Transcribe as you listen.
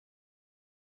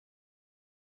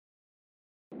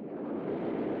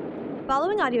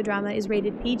following audio drama is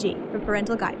rated PG for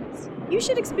parental guidance. You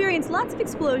should experience lots of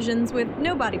explosions with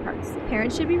no body parts.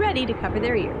 Parents should be ready to cover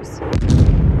their ears. They don't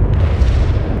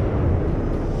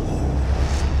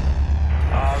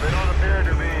appear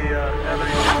to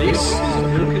be This is a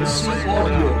Wilkinson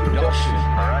audio production,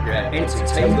 where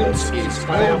entertainment is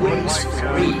always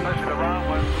free.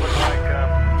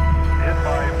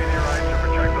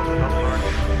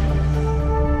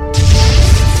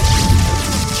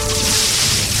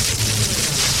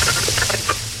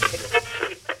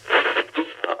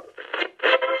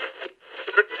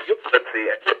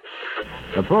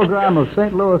 The program of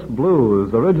St. Louis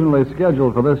Blues, originally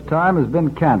scheduled for this time, has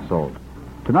been canceled.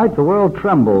 Tonight the world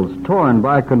trembles, torn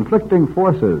by conflicting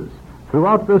forces.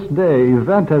 Throughout this day,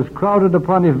 event has crowded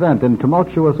upon event in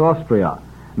tumultuous Austria.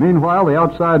 Meanwhile, the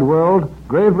outside world,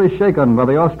 gravely shaken by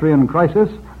the Austrian crisis,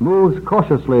 moves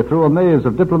cautiously through a maze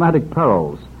of diplomatic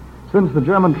perils. Since the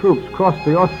German troops crossed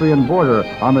the Austrian border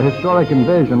on the historic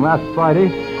invasion last Friday,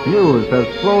 news has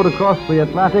flowed across the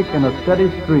Atlantic in a steady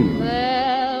stream.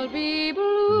 There'll be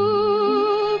bluebirds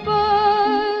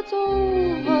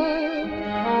over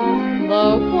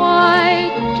the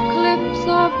white cliffs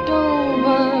of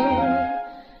Dover.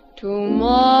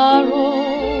 Tomorrow,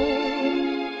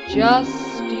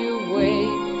 just you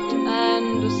wait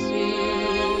and see.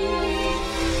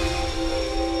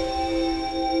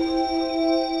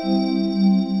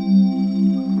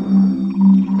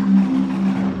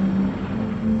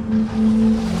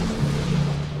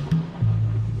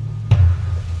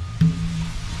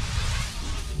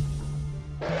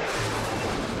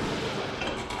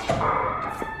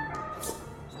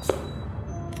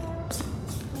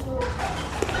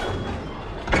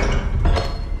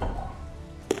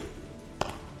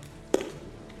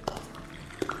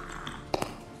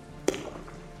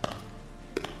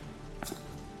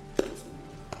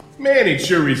 Man, it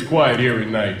sure is quiet here at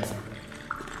night.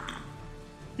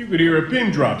 You could hear a pin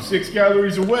drop 6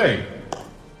 galleries away.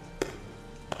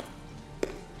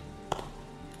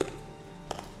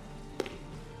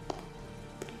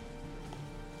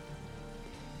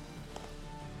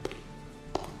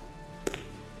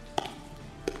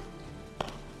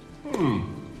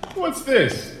 What's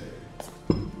this?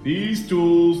 These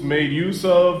tools made use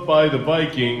of by the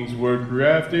Vikings were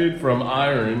crafted from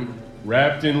iron,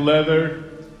 wrapped in leather.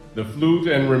 The flute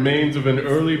and remains of an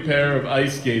early pair of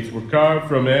ice skates were carved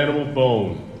from animal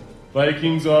bone.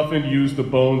 Vikings often used the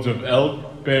bones of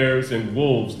elk, bears, and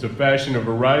wolves to fashion a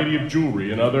variety of jewelry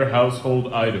and other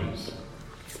household items.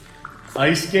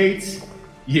 Ice skates?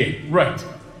 Yeah, right.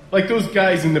 Like those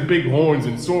guys in the big horns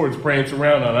and swords prance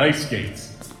around on ice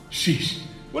skates. Sheesh,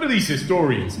 what do these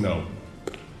historians know?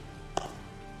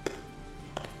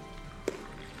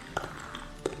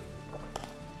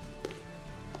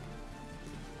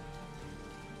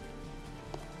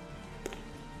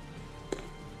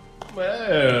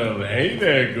 Well, hey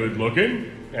there, good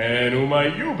looking. And who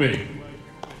might you be?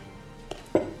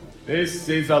 This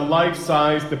is a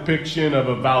life-size depiction of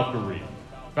a Valkyrie.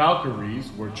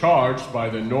 Valkyries were charged by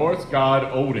the Norse god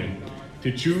Odin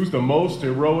to choose the most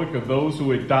heroic of those who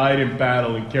had died in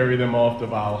battle and carry them off to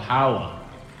Valhalla,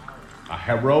 a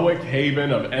heroic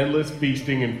haven of endless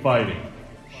feasting and fighting.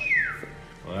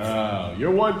 Wow,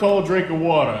 you're one tall drink of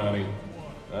water, honey.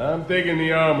 I'm digging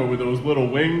the armor with those little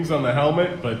wings on the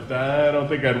helmet, but I don't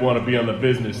think I'd want to be on the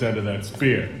business end of that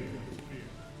spear.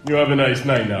 You have a nice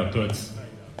night now, Toots.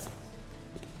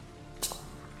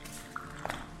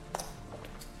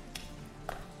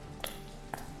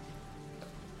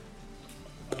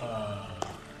 I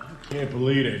can't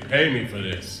believe they pay me for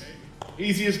this.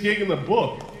 Easiest gig in the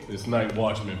book, this night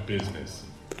watchman business.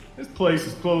 This place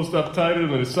is closed up tighter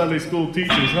than a Sunday school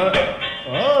teacher's hut.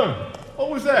 What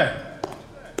was that?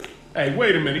 Hey,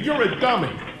 wait a minute, you're a dummy.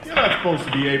 You're not supposed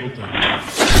to be able to...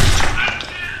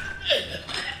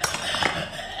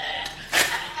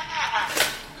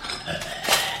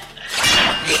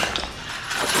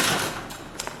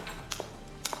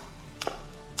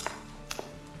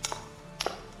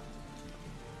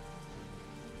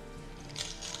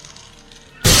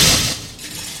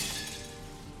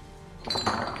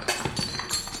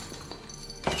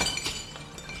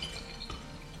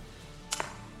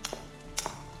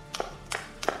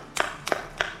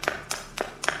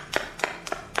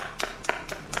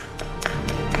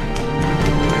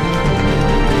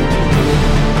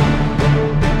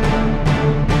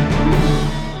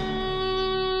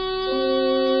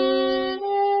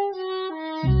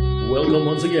 Welcome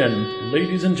once again,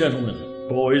 ladies and gentlemen,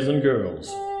 boys and girls,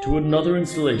 to another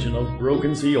installation of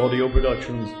Broken Sea Audio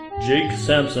Productions' Jake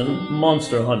Sampson,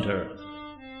 Monster Hunter.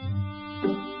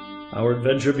 Our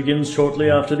adventure begins shortly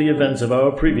after the events of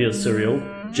our previous serial,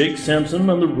 Jake Sampson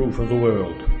on the Roof of the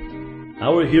World.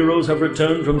 Our heroes have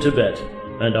returned from Tibet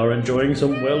and are enjoying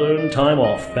some well-earned time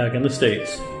off back in the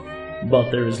States.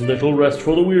 But there is little rest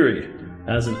for the weary,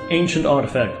 as an ancient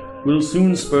artifact will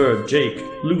soon spur Jake,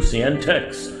 Lucy, and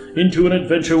Tex into an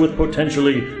adventure with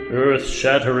potentially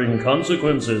earth-shattering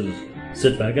consequences.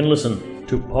 Sit back and listen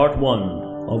to Part 1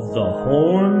 of The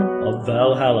Horn of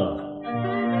Valhalla.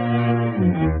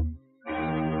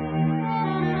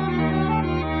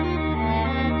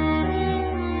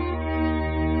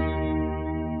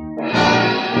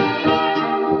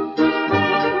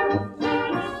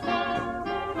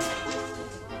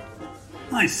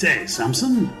 I say,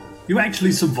 Samson, you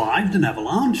actually survived an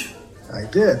avalanche? I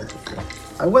did.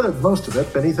 I weathered most of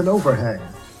it beneath an overhang,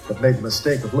 but made the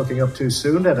mistake of looking up too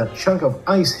soon, and a chunk of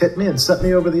ice hit me and sent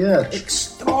me over the edge.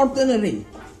 Extraordinary.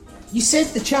 You said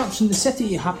the chaps in the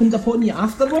city happened upon you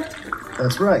afterward?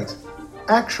 That's right.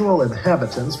 Actual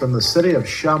inhabitants from the city of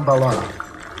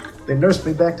Shambhala. They nursed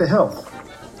me back to health.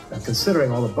 And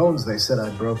considering all the bones they said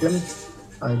I'd broken,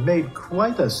 I made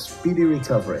quite a speedy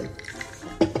recovery.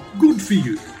 Good for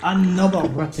you. Another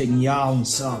ripping yarn,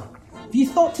 sir. If you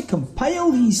thought to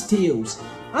compile these tales,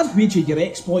 I'd wager your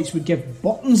exploits would give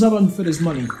Buttons a run for his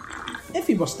money, if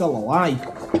he were still alive.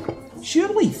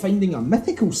 Surely finding a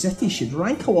mythical city should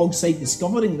rank alongside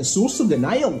discovering the source of the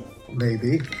Nile.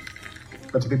 Maybe.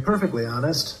 But to be perfectly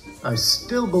honest, I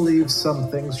still believe some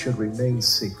things should remain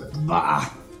secret.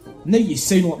 Bah! Now you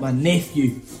sound like my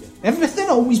nephew. Everything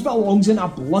always belongs in a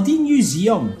bloody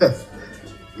museum.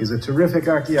 He's a terrific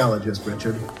archaeologist,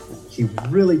 Richard. He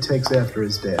really takes after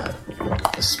his dad.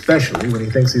 Especially when he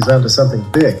thinks he's onto something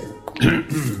big.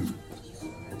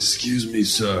 Excuse me,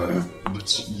 sir,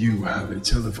 but you have a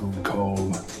telephone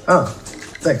call. Ah,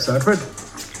 thanks, Alfred.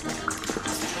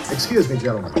 Excuse me,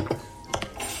 gentlemen.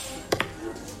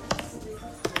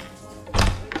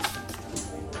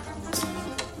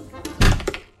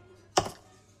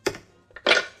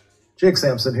 Jake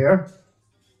Sampson here.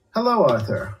 Hello,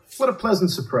 Arthur. What a pleasant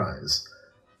surprise.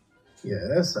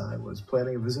 Yes, I was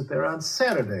planning a visit there on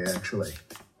Saturday, actually.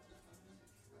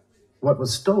 What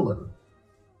was stolen?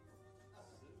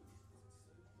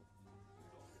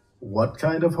 What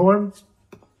kind of horn?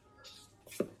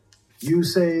 You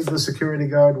say the security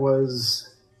guard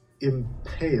was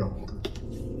impaled.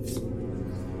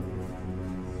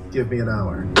 Give me an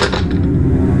hour.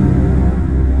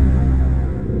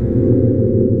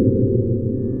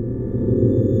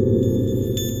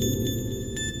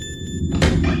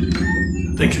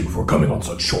 Thank you for coming on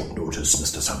such short notice,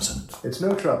 Mr. Sampson. It's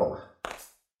no trouble.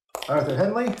 Arthur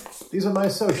Henley, these are my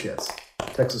associates,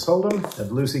 Texas Hold'em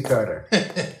and Lucy Carter.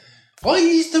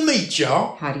 Pleased to meet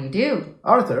y'all. How do you do?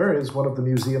 Arthur is one of the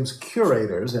museum's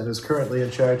curators and is currently in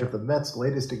charge of the Met's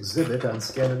latest exhibit on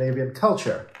Scandinavian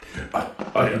culture.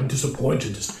 I am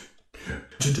disappointed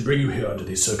to bring you here under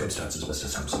these circumstances, Mr.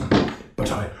 Sampson.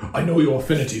 But I know your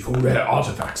affinity for rare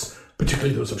artifacts,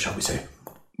 particularly those of, shall we say,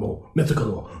 more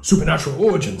mythical or supernatural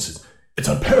origins. It's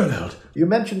unparalleled. You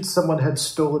mentioned someone had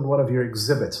stolen one of your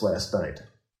exhibits last night.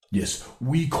 Yes,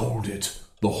 we called it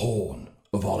the Horn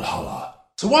of Valhalla.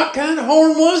 So what kind of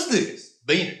horn was this?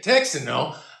 Being a Texan,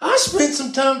 though, I spent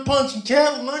some time punching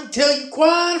cattle, and I can tell you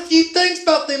quite a few things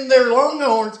about them there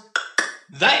longhorns.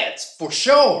 That's for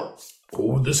sure.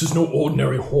 Oh, this is no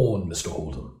ordinary horn, Mr.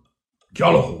 Hold'em.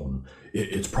 Gjallarhorn,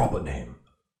 its proper name,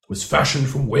 was fashioned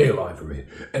from whale ivory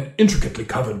and intricately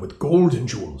covered with gold and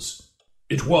jewels.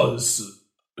 It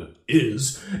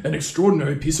is an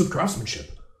extraordinary piece of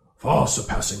craftsmanship, far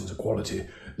surpassing the quality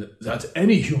that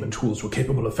any human tools were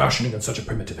capable of fashioning in such a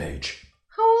primitive age.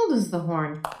 How old is the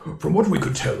horn? From what we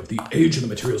could tell of the age of the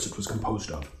materials it was composed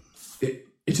of, it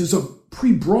is of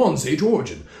pre-Bronze Age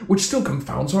origin, which still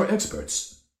confounds our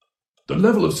experts. The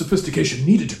level of sophistication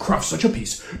needed to craft such a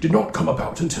piece did not come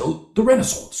about until the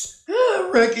Renaissance. I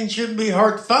reckon it shouldn't be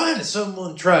hard to find if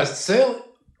someone tries to sell it.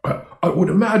 I would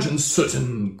imagine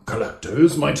certain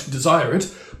collectors might desire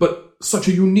it, but such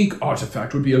a unique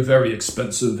artifact would be a very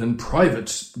expensive and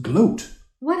private gloat.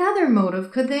 What other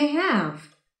motive could they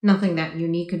have? Nothing that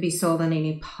unique could be sold in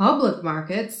any public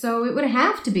market, so it would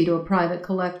have to be to a private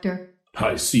collector.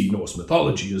 I see Norse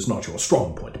mythology is not your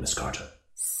strong point, Miss Carter.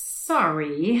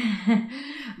 Sorry,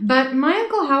 but my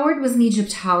Uncle Howard was an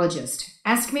Egyptologist.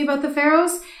 Ask me about the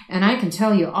pharaohs, and I can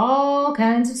tell you all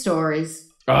kinds of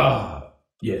stories. Ah,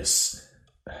 yes.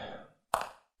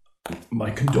 My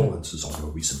condolences on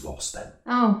your recent loss, then.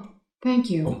 Oh, thank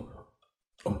you.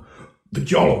 The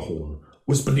Gjallarhorn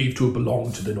was believed to have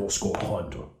belonged to the Norse god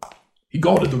Heimdall. He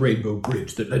guarded the rainbow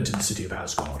bridge that led to the city of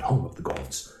Asgard, home of the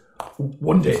gods.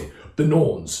 One day, the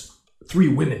Norns, 3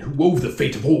 women who wove the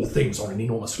fate of all things on an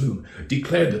enormous loom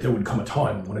declared that there would come a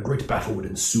time when a great battle would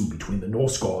ensue between the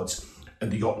Norse gods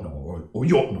and the Jotnar, or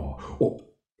Jotnar, or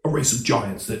a race of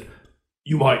giants that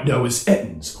you might know as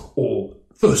Ettins, or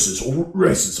Thursers, or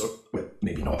races, or, well,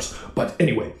 maybe not. But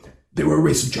anyway, they were a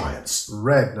race of giants.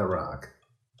 Ragnarok.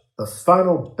 The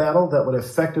final battle that would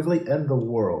effectively end the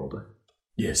world.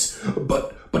 Yes,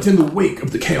 but in the wake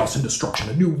of the chaos and destruction,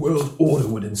 a new world order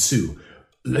would ensue,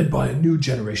 led by a new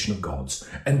generation of gods,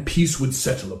 and peace would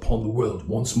settle upon the world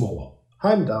once more.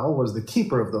 Heimdall was the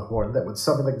keeper of the horn that would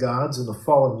summon the gods and the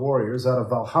fallen warriors out of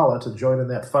Valhalla to join in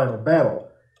that final battle.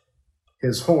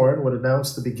 His horn would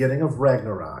announce the beginning of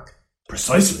Ragnarok.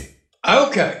 Precisely.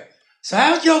 Okay, so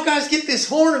how'd y'all guys get this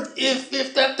horn if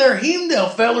that there Heimdall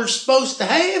feller's supposed to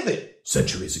have it?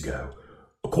 Centuries ago,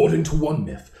 according to one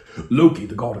myth, Loki,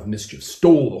 the god of mischief,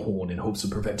 stole the horn in hopes of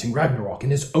preventing Ragnarok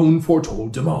and his own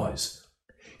foretold demise.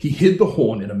 He hid the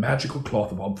horn in a magical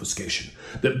cloth of obfuscation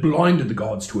that blinded the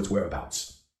gods to its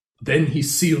whereabouts. Then he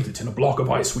sealed it in a block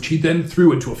of ice, which he then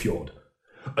threw into a fjord.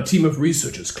 A team of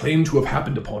researchers claimed to have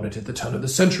happened upon it at the turn of the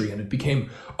century, and it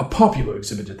became a popular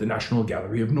exhibit at the National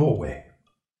Gallery of Norway.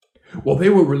 While they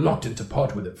were reluctant to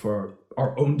part with it for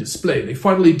our own display, they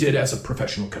finally did as a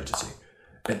professional courtesy.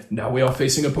 And now we are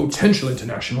facing a potential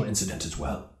international incident as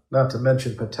well. Not to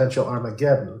mention potential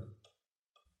Armageddon.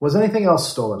 Was anything else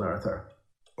stolen, Arthur?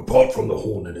 Apart from the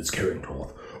horn and its carrying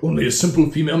cloth, only a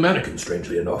simple female mannequin,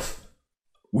 strangely enough.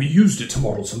 We used it to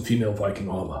model some female Viking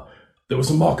armor. There was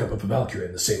a mock-up of a Valkyrie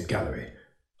in the same gallery.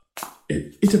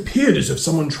 It appeared as if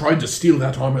someone tried to steal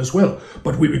that armor as well,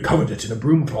 but we recovered it in a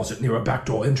broom closet near a back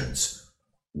door entrance.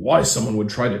 Why someone would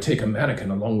try to take a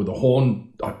mannequin along with a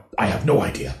horn, I have no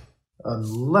idea.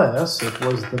 Unless it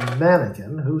was the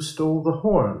mannequin who stole the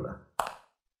horn.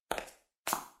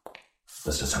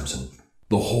 Mr. Sampson,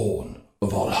 the horn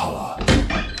of Valhalla.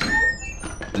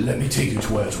 Let me take you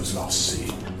to where it was last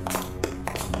seen.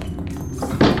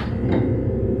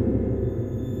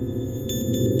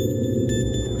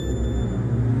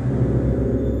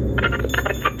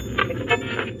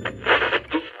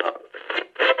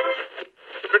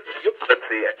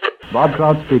 Bob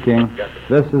Trout speaking.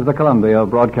 This is the Columbia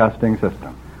Broadcasting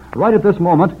System. Right at this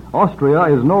moment, Austria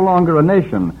is no longer a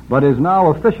nation, but is now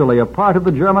officially a part of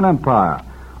the German Empire.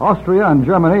 Austria and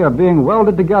Germany are being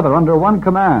welded together under one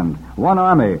command, one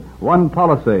army, one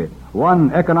policy, one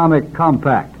economic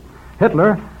compact.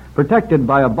 Hitler, protected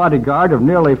by a bodyguard of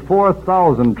nearly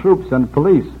 4,000 troops and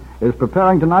police, is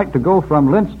preparing tonight to go from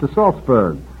Linz to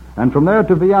Salzburg, and from there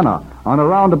to Vienna on a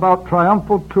roundabout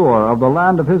triumphal tour of the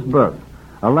land of his birth,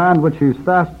 a land which he's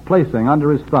fast placing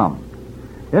under his thumb.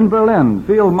 In Berlin,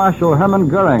 Field Marshal Hermann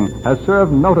Goering has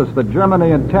served notice that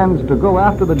Germany intends to go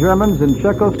after the Germans in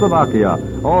Czechoslovakia,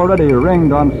 already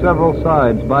ringed on several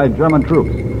sides by German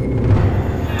troops.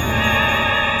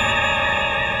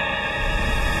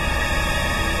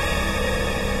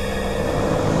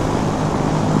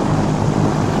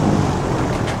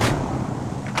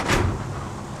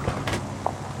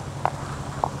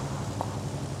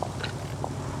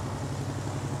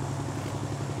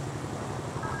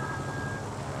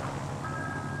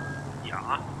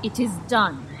 It is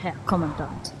done, Herr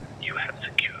Commandant. You have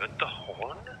secured the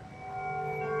horn?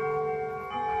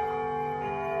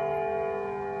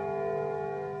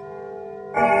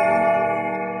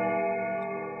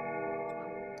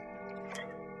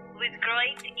 With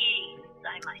great ease,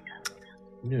 I might add.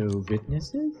 No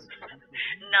witnesses?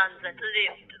 None that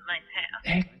lived, mein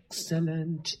Herr.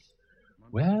 Excellent.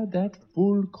 Where that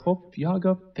fool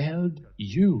Kropfjager failed,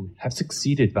 you have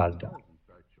succeeded, Walda.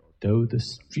 Though the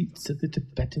streets of the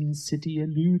Tibetan city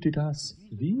eluded us,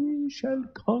 we shall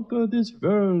conquer this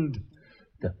world.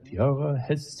 The Führer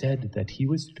has said that he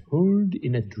was told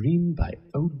in a dream by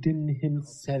Odin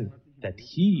himself that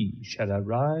he shall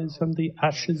arise from the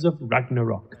ashes of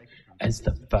Ragnarok as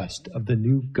the first of the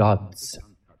new gods.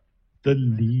 The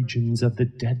legions of the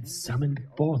dead summoned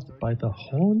forth by the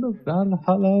horn of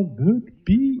Valhalla would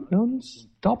be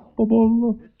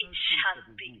unstoppable. It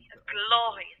shall be a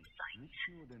glorious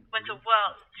when the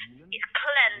world is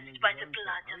cleansed by the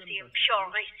blood of the impure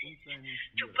races,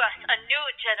 to birth a new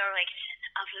generation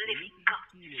of living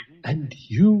gods. And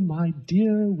you, my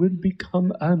dear, will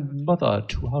become a mother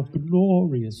to our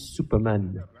glorious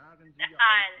Superman.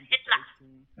 Heil Hitler.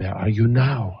 Where are you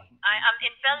now? I am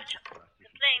in Belgium. The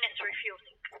plane is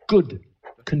refusing. Good.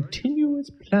 Continue as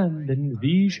planned, and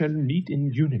we shall meet in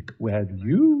Munich, where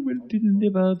you will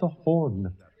deliver the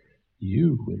horn.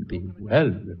 You will be well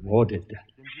rewarded.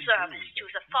 Service to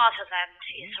the fatherland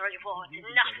is reward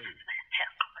enough,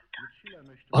 Herr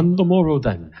Commandant. On the morrow,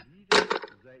 then.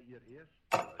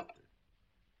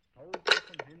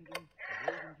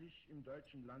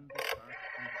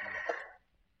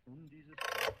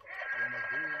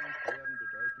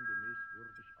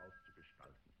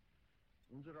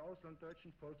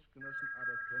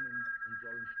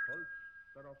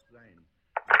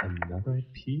 Another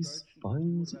piece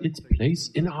finds its place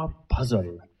in our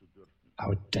puzzle.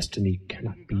 Our destiny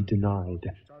cannot be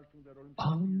denied.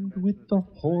 Armed with the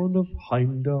horn of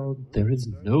Heimdall, there is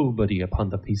nobody upon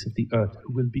the face of the earth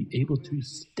who will be able to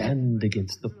stand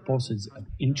against the forces of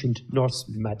ancient Norse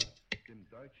magic.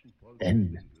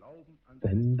 Then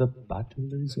the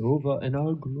battle is over and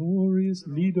our glorious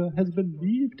leader has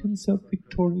believed himself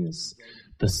victorious.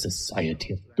 The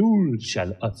Society of Thule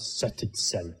shall assert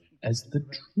itself as the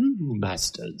true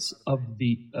masters of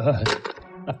the earth.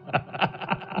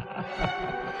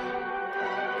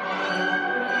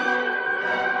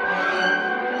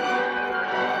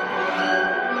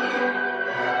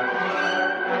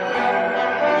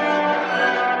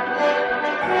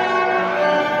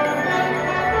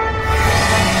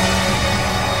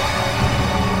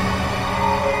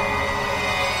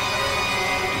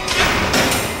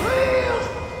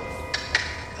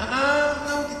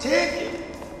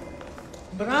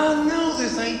 But I know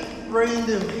this ain't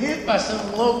random hit by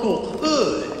some local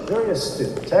hood. Very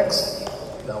astute, Tex.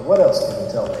 Now, what else can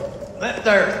you tell me? That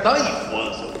there thief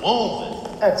was a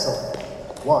woman. Excellent.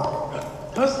 Why?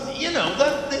 Because,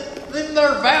 them there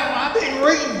I've been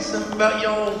reading something about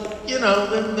y'all,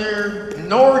 them there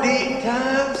Nordic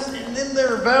times, and them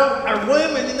there about our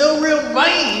women, and no real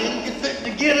man can fit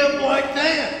to get up like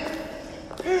that.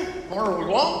 Or we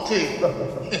want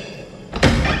to.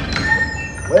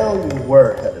 Well, you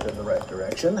were headed in the right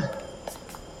direction.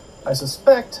 I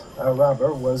suspect our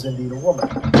robber was indeed a woman.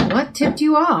 What tipped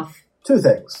you off? Two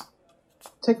things.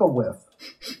 Take a whiff.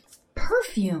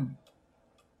 Perfume.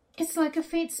 It's like a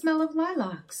faint smell of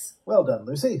lilacs. Well done,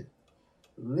 Lucy.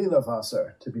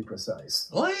 Lilawasser, to be precise.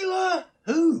 Lila?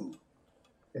 Who?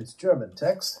 It's German,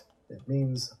 Tex. It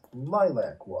means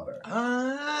lilac water.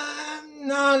 I'm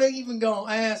not even gonna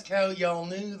ask how y'all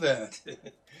knew that.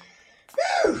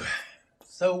 Whew.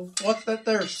 So, what's that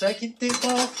there second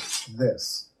tip-off?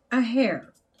 This. A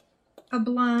hair. A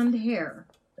blonde hair.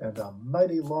 And a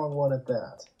mighty long one at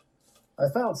that. I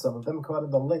found some of them caught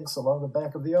in the links along the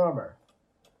back of the armor.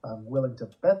 I'm willing to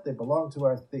bet they belong to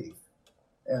our thief.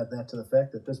 Add that to the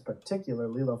fact that this particular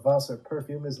Lilawasser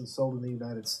perfume isn't sold in the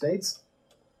United States,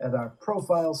 and our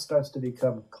profile starts to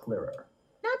become clearer.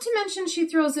 Not to mention she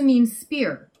throws a mean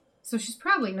spear. So she's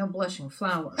probably no blushing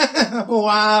flower. Oh,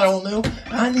 I don't know.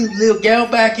 I knew a little gal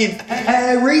back in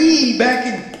Paris,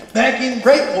 back in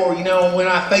Great War, when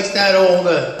I faced that old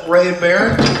Red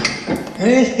Baron,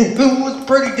 who was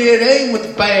pretty dead aim with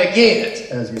the baguette.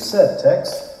 As you said,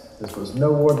 Tex, this was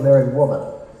no ordinary woman.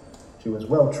 She was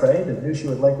well trained and knew she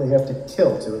would likely have to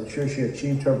kill to ensure she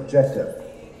achieved her objective.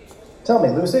 Tell me,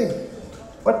 Lucy,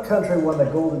 what country won the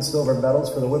gold and silver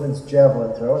medals for the women's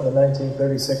javelin throw in the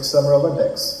 1936 Summer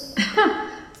Olympics?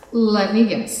 Let me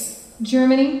guess.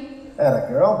 Germany? Atta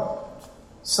girl.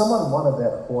 Someone wanted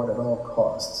that horn at all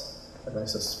costs, and I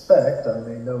suspect I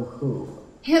may know who.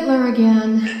 Hitler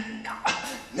again.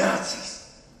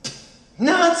 Nazis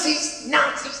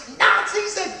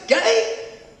again?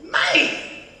 Man!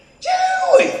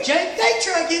 Joey, Jake, they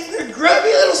tried getting their grubby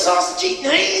little sausage-eating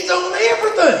hands on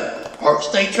everything.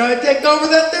 First they tried to take over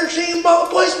that there shamball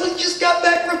place we just got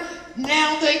back from.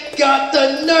 Now they got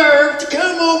the nerve to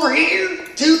come over here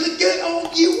to the good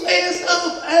old US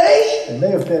of A. They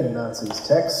may have been Nazis,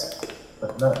 Tex,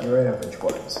 but not your average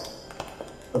ones.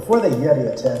 Before the Yeti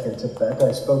attack in Tibet,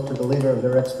 I spoke to the leader of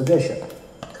their expedition,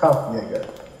 Kampfjäger.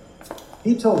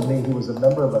 He told me he was a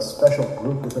member of a special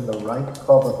group within the Reich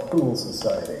called the Thule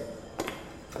Society.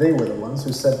 They were the ones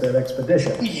who sent that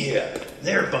expedition. Yeah,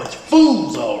 they're a bunch of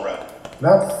fools, all right.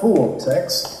 Not fool,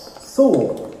 Tex.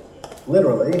 Thule.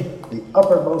 Literally, the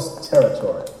uppermost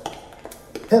territory.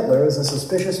 Hitler is a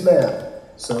suspicious man.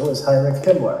 So is Heinrich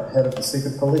Himmler, head of the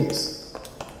secret police.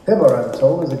 Himmler, I'm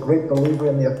told, is a great believer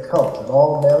in the occult and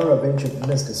all manner of ancient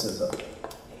mysticism.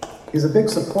 He's a big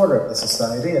supporter of the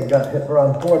society and got Hitler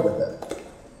on board with it.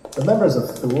 The members of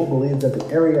Thule believe that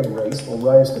the Aryan race will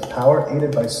rise to power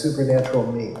aided by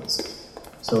supernatural means.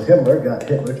 So Himmler got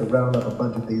Hitler to round up a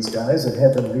bunch of these guys and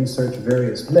had them research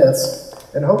various myths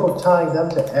in hope of tying them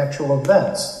to actual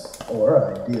events,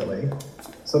 or, ideally,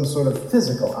 some sort of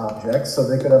physical objects so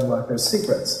they could unlock their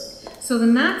secrets. So the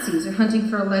Nazis are hunting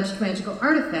for alleged magical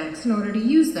artifacts in order to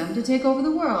use them to take over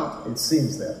the world. It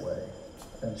seems that way.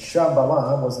 And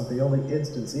Shambhala wasn't the only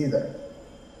instance either.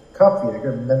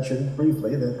 Kampfjäger mentioned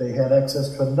briefly that they had access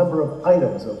to a number of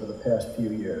items over the past few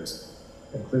years,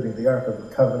 including the Ark of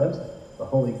the Covenant, the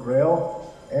Holy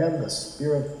Grail, and the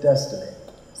Spear of Destiny.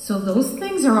 So those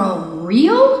things are all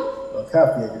real? Well,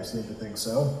 Kaufjäger seemed to think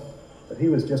so, but he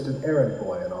was just an errand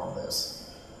boy in all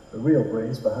this. The real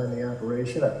brains behind the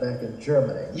operation are back in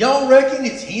Germany. Y'all reckon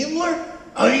it's Himmler?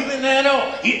 Even that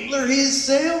old Hitler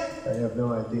himself? I have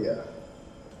no idea.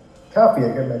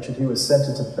 Kaufjäger mentioned he was sent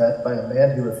to Tibet by a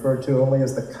man he referred to only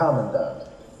as the Commandant.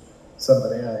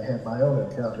 Somebody I had my own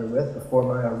encounter with before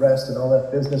my arrest and all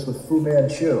that business with Fu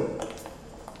Manchu.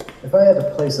 If I had to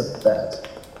place a bet,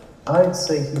 I'd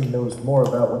say he knows more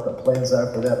about what the plans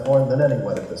are for that horn than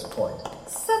anyone at this point.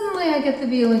 Suddenly I get the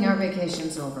feeling our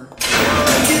vacation's over.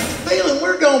 I get the feeling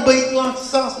we're gonna be eating lots of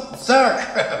sausage and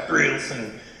sauerkraut real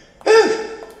soon. Whew.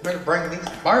 Better bring these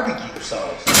barbecue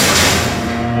sauce.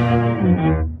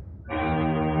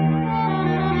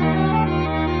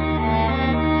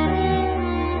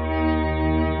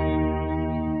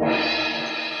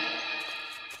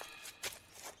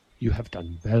 You have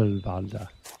done well, Valda.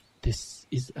 This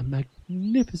is a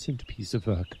magnificent piece of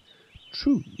work,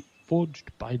 truly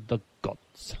forged by the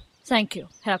gods. Thank you,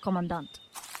 Herr Commandant.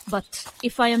 But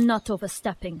if I am not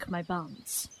overstepping my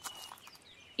bounds,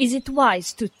 is it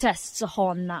wise to test the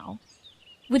horn now?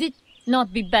 Would it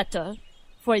not be better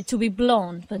for it to be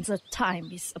blown when the time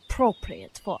is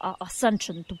appropriate for our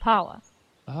ascension to power?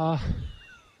 Ah,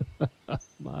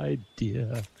 my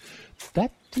dear,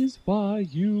 that is why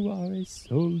you are a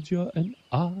soldier and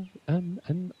I am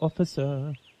an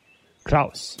officer.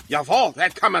 Kraus. Jawohl, Herr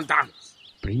Kommandant.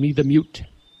 Bring me the mute.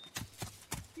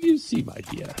 You see, my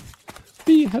dear,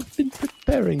 we have been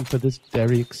preparing for this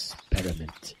very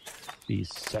experiment. We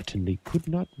certainly could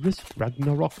not risk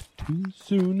Ragnarok too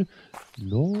soon,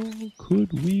 nor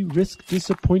could we risk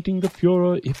disappointing the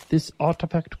Führer if this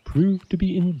artifact proved to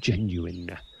be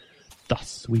ingenuine.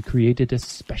 Thus we created a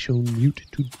special mute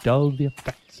to dull the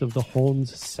effects of the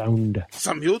horn's sound.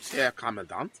 Some mute, Herr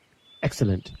Kommandant.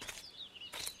 Excellent.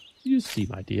 You see,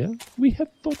 my dear, we have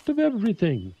thought of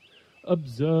everything.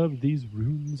 Observe these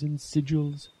runes and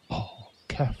sigils, all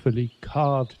carefully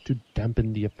carved to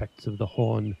dampen the effects of the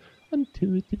horn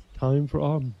until it is time for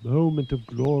our moment of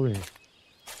glory.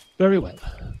 Very well.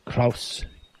 Kraus,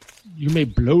 you may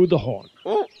blow the horn.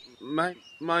 Oh,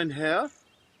 mein Herr?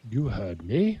 You heard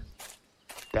me.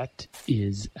 That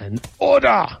is an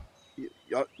order!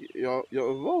 Your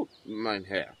vote, mein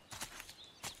Herr.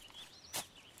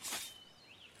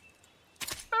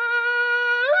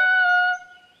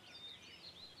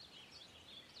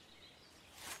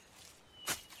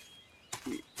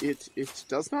 It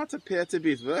does not appear to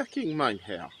be working, mein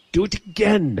Herr. Do it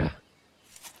again!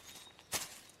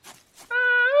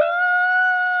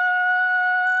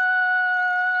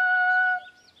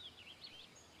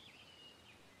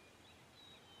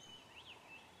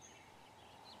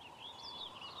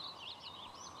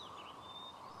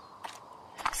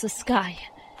 The sky.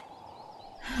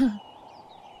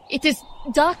 It is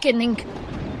darkening.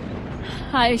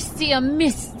 I see a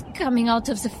mist coming out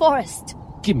of the forest.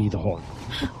 Give me the horn.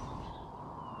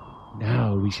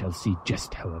 Now we shall see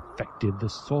just how effective the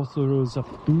sorcerers of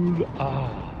Thule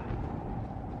are.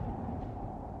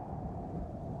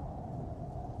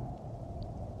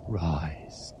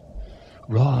 Rise.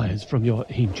 Rise from your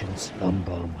ancient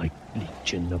slumber, my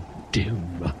legion of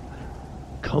doom.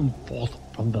 Come forth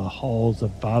from the halls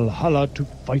of Valhalla to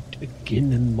fight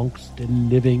again amongst the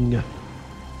living.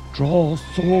 Draw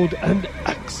sword and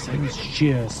axe and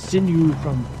shear sinew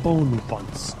from bone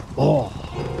once more.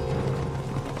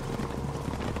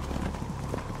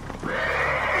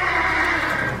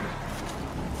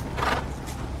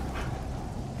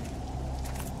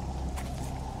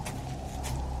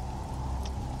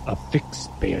 Affix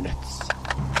bayonets.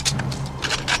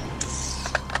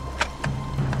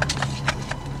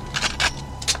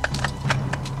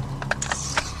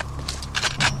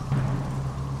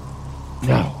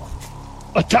 Now,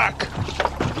 attack!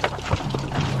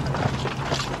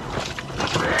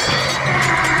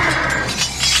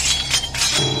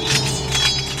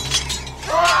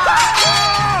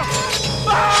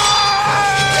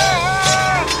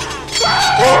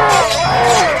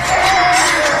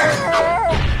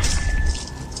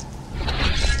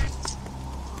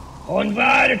 On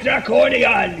var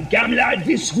Draconian, gamla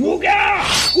dismuga,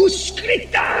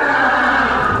 uskritta!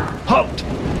 Halt!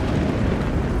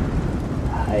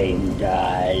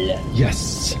 Heimdall.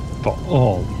 Yes, for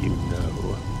all you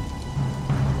know.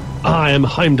 I am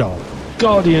Heimdall,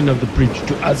 guardian of the bridge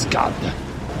to Asgard.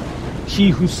 He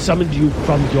who summoned you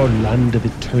from your land of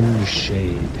eternal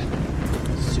shade.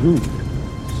 Soon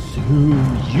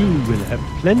you will have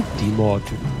plenty more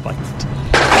to fight.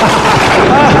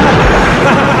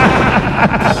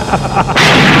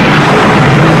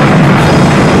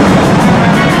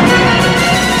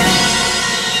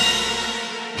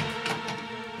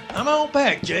 all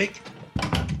packed, Jake.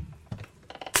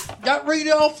 Got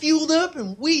Rita all fueled up,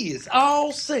 and we is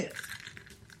all set.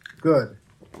 Good.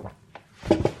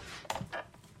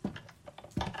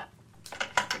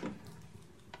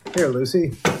 Here,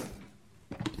 Lucy.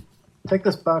 Take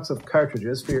this box of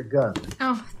cartridges for your gun.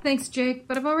 Oh, thanks, Jake,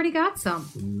 but I've already got some.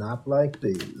 Not like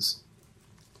these.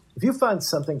 If you find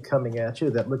something coming at you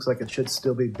that looks like it should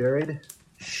still be buried,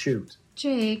 shoot.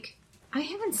 Jake, I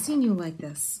haven't seen you like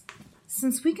this.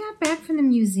 Since we got back from the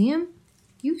museum,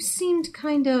 you seemed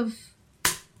kind of,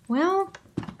 well,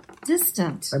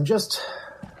 distant. I'm just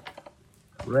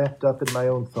wrapped up in my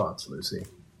own thoughts, Lucy.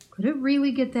 Could it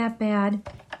really get that bad?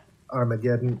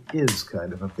 Armageddon is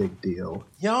kind of a big deal.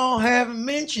 Y'all haven't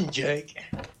mentioned, Jake.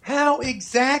 How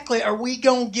exactly are we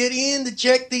gonna get in to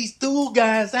check these Thule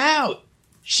guys out?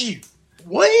 Shoot,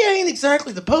 we ain't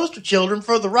exactly the poster children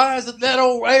for the rise of that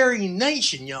old Aryan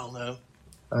nation, y'all know.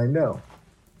 I know.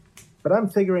 But I'm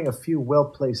figuring a few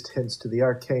well-placed hints to the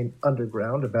arcane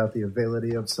underground about the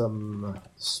availability of some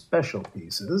special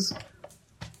pieces,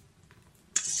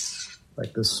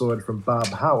 like this sword from Bob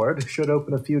Howard, should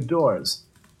open a few doors.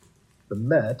 The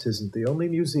Met isn't the only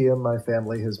museum my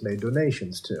family has made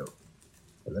donations to,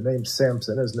 and the name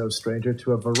Samson is no stranger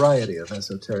to a variety of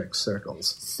esoteric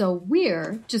circles. So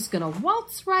we're just gonna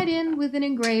waltz right in with an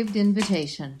engraved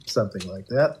invitation. Something like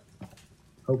that.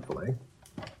 Hopefully.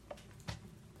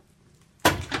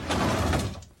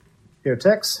 Here,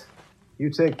 Tex, you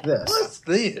take this. What's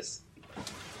this?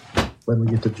 When we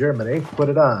get to Germany, put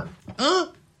it on.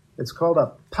 Huh? It's called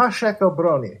a Paszek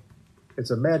Obrony. It's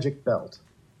a magic belt.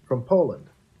 From Poland.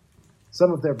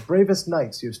 Some of their bravest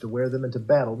knights used to wear them into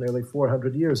battle nearly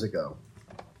 400 years ago.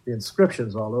 The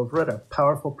inscriptions all over it are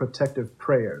powerful protective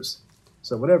prayers.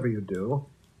 So whatever you do,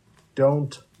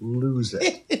 don't lose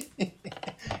it.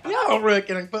 Y'all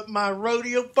reckon I can put my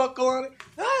rodeo buckle on it?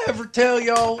 I ever tell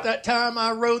y'all that time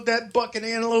I rode that bucket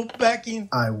antelope back in?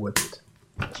 I wouldn't.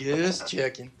 Just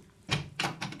checking.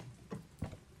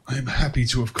 I am happy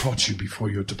to have caught you before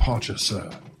your departure,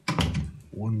 sir.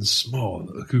 One small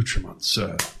accoutrement,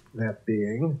 sir. That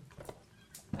being?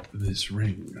 This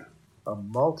ring. A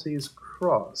Maltese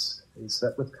cross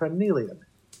inset with carnelian.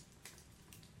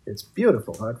 It's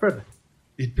beautiful, Hartford.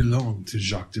 It belonged to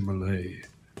Jacques de Molay,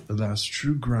 the last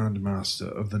true Grand Master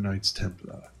of the Knights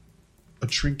Templar. A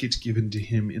trinket given to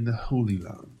him in the Holy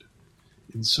Land.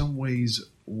 In some ways,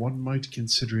 one might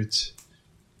consider it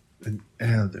an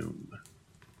heirloom.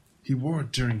 He wore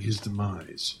it during his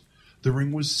demise. The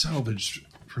ring was salvaged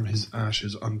from his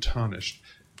ashes untarnished,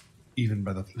 even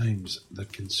by the flames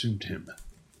that consumed him.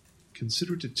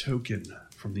 Consider it a token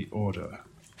from the Order,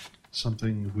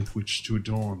 something with which to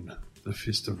adorn the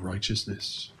fist of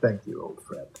righteousness. Thank you, old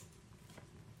friend.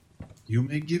 You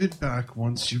may give it back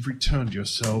once you've returned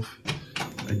yourself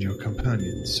and your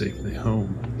companion safely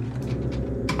home.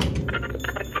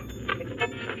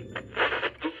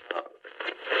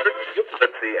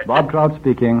 Bob Trout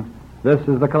speaking. This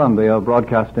is the Columbia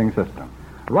Broadcasting System.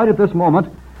 Right at this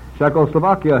moment,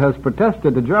 Czechoslovakia has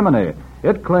protested to Germany.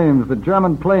 It claims that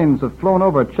German planes have flown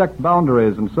over Czech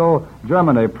boundaries, and so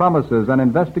Germany promises an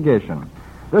investigation.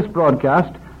 This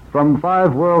broadcast from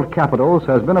 5 world capitals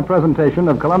has been a presentation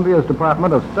of Columbia's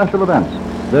Department of Special Events.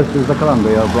 This is the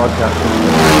Columbia Broadcasting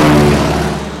System.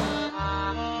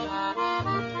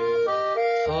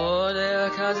 Vor der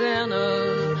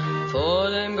Kaserne, vor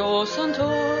dem großen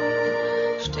Tor,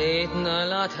 steht eine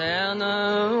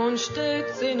Laterne und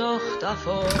steht sie noch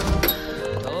davor.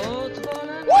 Dort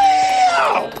wollen...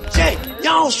 Wow! Jay,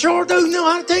 y'all sure do know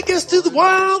how to take us to the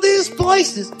wildest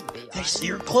places. This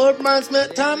here club reminds me of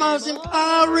that time I was in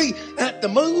Paris at the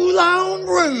Moulin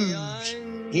Rouge.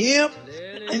 Yep.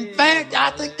 In fact, I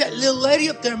think that little lady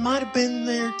up there might have been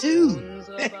there too.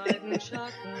 I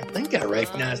think I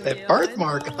recognize that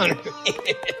birthmark on her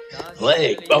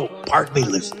leg. Oh, pardon me,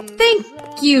 Lucy. Thank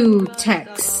you,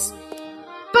 Tex.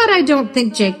 But I don't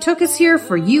think Jake took us here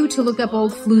for you to look up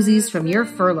old floozies from your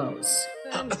furloughs.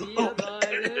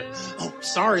 Oh,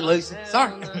 sorry, Lucy.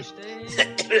 Sorry.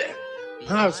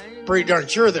 I was pretty darn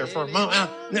sure there for a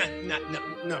moment.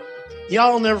 No.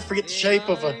 Y'all never forget the shape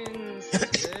of a...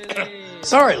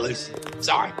 Sorry, Lucy.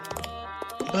 Sorry.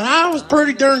 But I was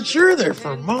pretty darn sure there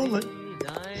for a moment.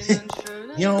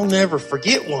 Y'all never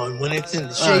forget one when it's in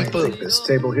the shape I think this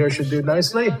table here should do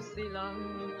nicely.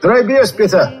 3 beers,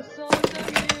 Peter.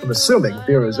 I'm assuming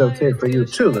beer is okay for you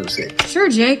too, Lucy. Sure,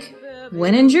 Jake.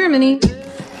 When in Germany.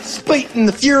 Spit in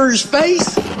the Fuhrer's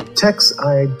face. Tex,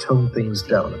 I'd tone things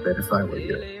down a bit if I were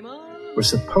you. We're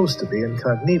supposed to be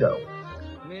incognito.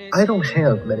 I don't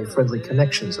have many friendly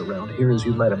connections around here, as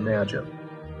you might imagine.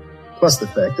 Plus the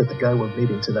fact that the guy we're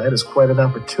meeting tonight is quite an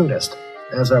opportunist.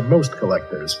 as are most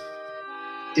collectors.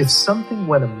 If something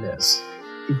went amiss,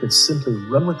 he could simply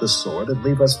run with the sword and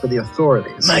leave us for the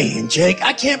authorities. Man, Jake,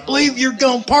 I can't believe you're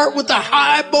gonna part with the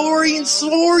Hyborian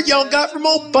sword y'all got from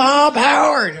old Bob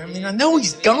Howard. I mean, I know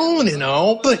he's gone and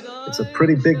all, but... It's a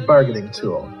pretty big bargaining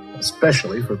tool,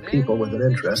 especially for people with an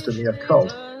interest in the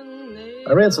occult.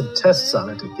 I ran some tests on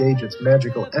it to gauge its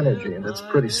magical energy, and it's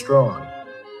pretty strong.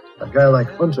 A guy like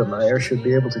Untermeyer should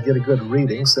be able to get a good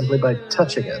reading simply by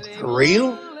touching it. For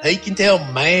real? He can tell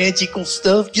magical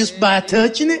stuff just by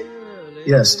touching it?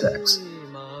 Yes, Tex.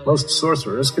 Most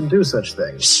sorcerers can do such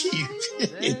things.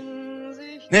 Shoot.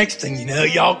 Next thing you know,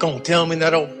 y'all gonna tell me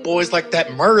that old boy's like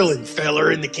that Merlin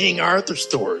feller in the King Arthur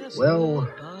stories. Well,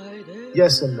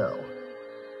 yes and no.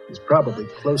 He's probably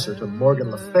closer to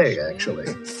Morgan Le Fay,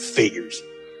 actually. Figures.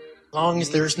 As long as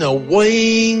there's no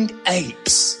winged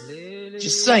apes.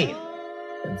 Just saying.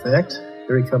 In fact,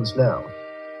 here he comes now.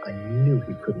 I knew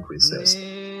he couldn't resist.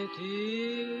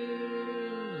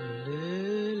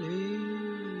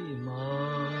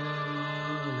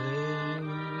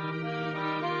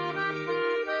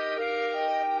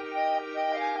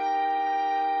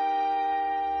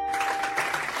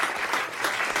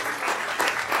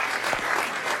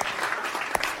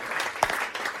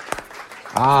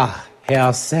 Ah,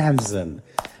 Herr Samson.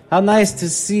 How nice to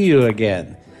see you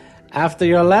again. After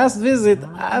your last visit,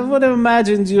 I would have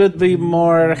imagined you would be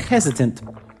more hesitant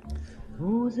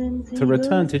to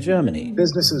return to Germany.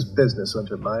 Business is business,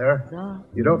 Untermeyer.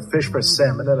 You don't fish for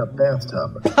salmon in a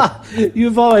bathtub.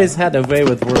 You've always had a way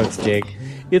with words, Jake.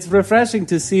 It's refreshing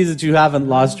to see that you haven't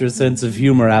lost your sense of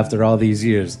humor after all these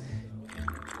years.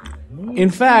 In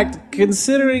fact,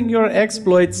 considering your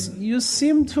exploits, you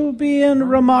seem to be in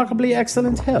remarkably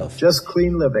excellent health. Just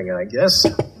clean living, I guess.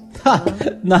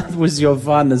 Not with your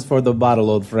fondness for the bottle,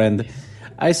 old friend.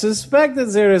 I suspect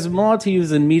that there is more to you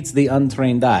than meets the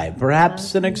untrained eye.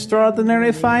 Perhaps an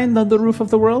extraordinary find on the roof of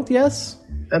the world, yes?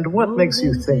 And what makes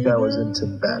you think I was in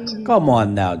Tibet? Come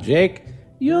on now, Jake.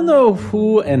 You know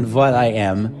who and what I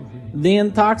am. The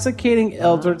intoxicating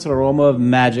eldritch aroma of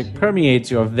magic permeates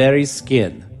your very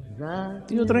skin.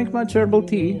 Do you drink much herbal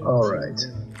tea? All right.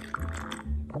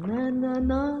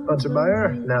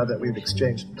 Untermeyer, now that we've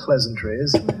exchanged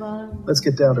pleasantries, let's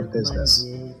get down to business.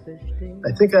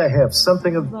 I think I have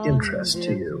something of interest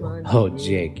to you. Oh,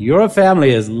 Jake, your family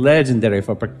is legendary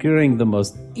for procuring the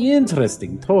most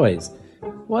interesting toys.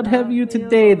 What have you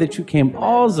today that you came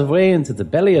all the way into the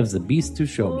belly of the beast to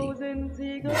show me?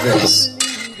 This.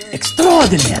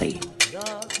 Extraordinary!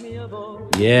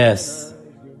 Yes.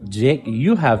 Jake,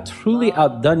 you have truly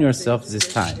outdone yourself this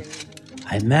time.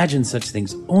 I imagine such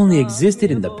things only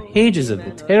existed in the pages of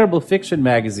the terrible fiction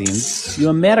magazines you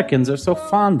Americans are so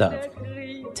fond of.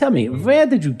 Tell me, where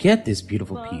did you get this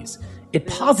beautiful piece? It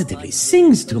positively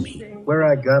sings to me. Where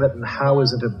I got it and how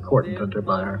isn't important,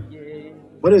 Untermeyer.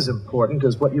 What is important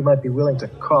is what you might be willing to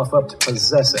cough up to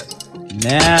possess it.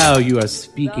 Now you are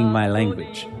speaking my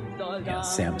language, Herr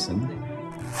Samson.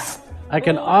 I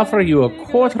can offer you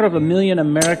 $250,000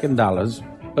 American,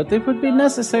 but it would be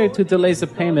necessary to delay the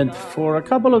payment for a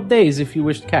couple of days if you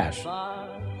wished cash.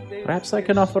 Perhaps I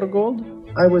can offer gold?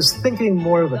 I was thinking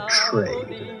more of a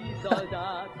trade.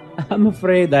 I'm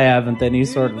afraid I haven't any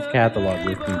sort of catalog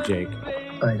with me, Jake.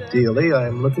 Ideally,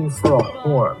 I'm looking for a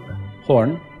horn.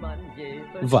 Horn?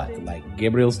 What, like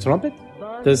Gabriel's trumpet?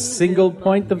 The single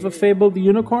point of a fabled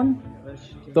unicorn?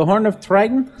 The horn of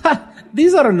Triton? Ha!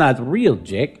 These are not real,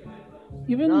 Jake.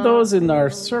 Even those in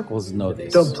our circles know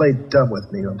this. Don't play dumb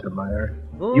with me, Untermeyer.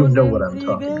 You know what I'm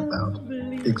talking about.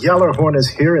 The Gjallarhorn is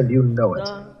here and you know it.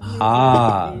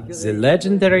 Ah, the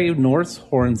legendary Norse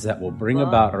horns that will bring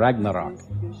about Ragnarok.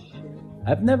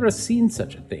 I've never seen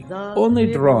such a thing.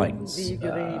 Only drawings,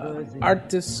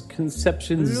 artists'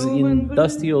 conceptions in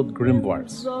dusty old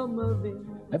grimoires.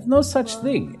 I've no such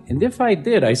thing, and if I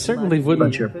did, I certainly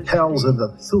wouldn't... But your pals in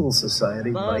the Thule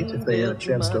Society might if they had a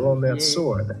chance to own that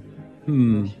sword.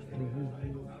 Come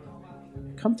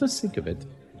to think of it,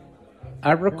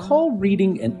 I recall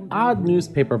reading an odd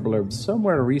newspaper blurb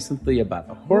somewhere recently about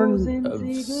a horn of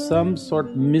some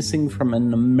sort missing from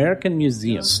an American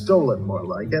museum. Stolen, more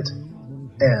like it.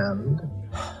 And?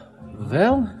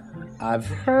 Well, I've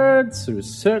heard through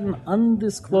certain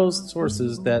undisclosed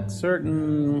sources that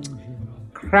certain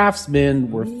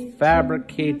craftsmen were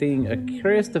fabricating a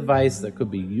curious device that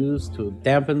could be used to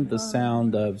dampen the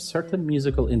sound of certain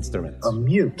musical instruments. A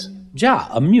mute? Yeah,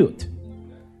 a mute.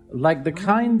 Like the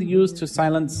kind used to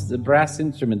silence the brass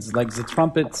instruments, like the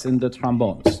trumpets and the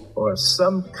trombones. Or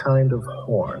some kind of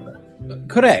horn.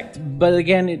 Correct, but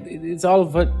again, it's all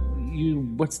of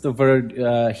what's the word,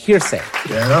 hearsay.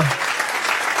 Yeah?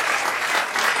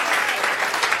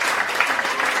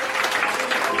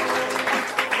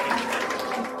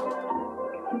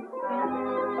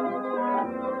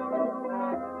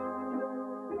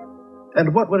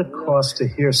 And what would it cost to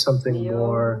hear something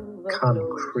more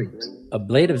concrete? A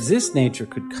blade of this nature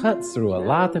could cut through a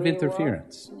lot of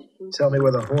interference. Tell me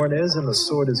where the horn is and the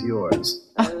sword is yours.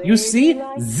 You see,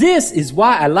 this is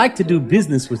why I like to do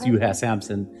business with you, Herr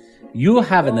Sampson. You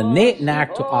have an innate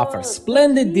knack to offer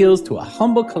splendid deals to a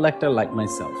humble collector like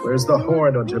myself. Where's the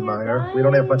horn, Untermeyer? We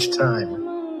don't have much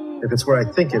time. If it's where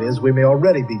I think it is, we may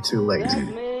already be too late.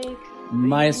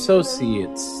 My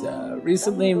associates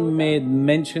recently made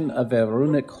mention of a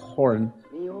runic horn,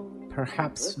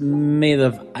 perhaps made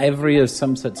of ivory or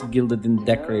some such gilded and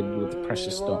decorated with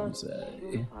precious stones.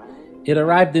 It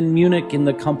arrived in Munich in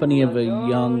the company of a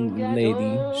young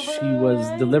lady. She was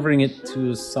delivering it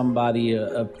to somebody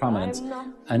of prominence.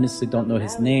 I honestly don't know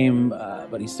his name,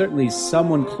 but he's certainly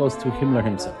someone close to Himmler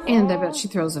himself. And I bet she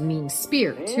throws a mean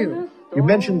spear, too. You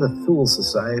mentioned the Thule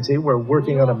Society. We're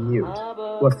working on a mute.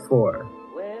 What for?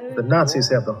 If the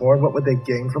Nazis have the horn, what would they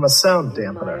gain from a sound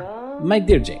dampener? My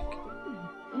dear Jake,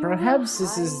 perhaps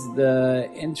this is the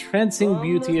entrancing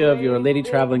beauty of your lady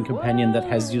traveling companion that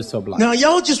has you so blind. Now,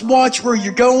 y'all just watch where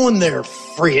you're going there,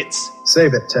 Fritz.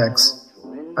 Save it, Tex.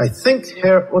 I think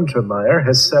Herr Untermeyer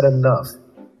has said enough.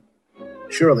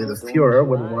 Surely the Fuhrer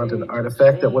wouldn't want an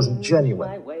artifact that wasn't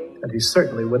genuine, and he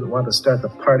certainly wouldn't want to start the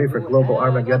party for global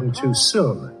Armageddon too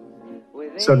soon.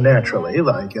 So naturally,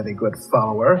 like any good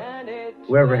follower,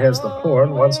 whoever has the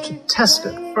horn wants to test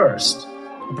it first.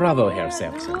 Bravo, Herr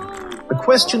Sampson. The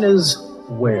question is,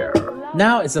 where?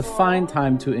 Now is a fine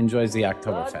time to enjoy the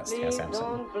Oktoberfest, Herr Sampson.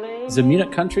 The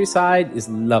Munich countryside is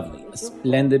lovely, a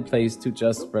splendid place to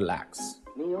just relax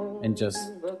and just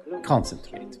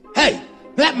concentrate. Hey,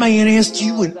 that man asked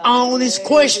you an honest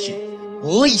question.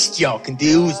 Least y'all can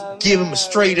do is give him a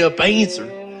straight-up answer,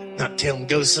 not tell him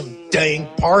to go to some dang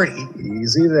party.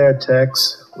 Easy there,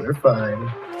 Tex. We're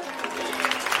fine.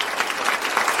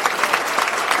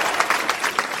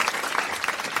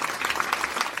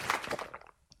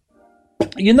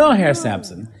 You know, Herr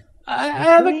Sampson, I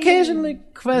have occasionally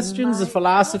questioned the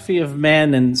philosophy of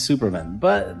man and Superman,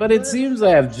 but it seems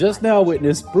I have just now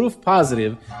witnessed proof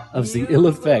positive of the ill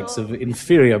effects of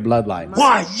inferior bloodlines.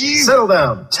 Why, you... Settle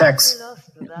down, Tex.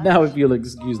 Now, if you'll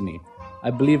excuse me,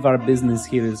 I believe our business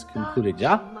here is concluded,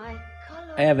 yeah?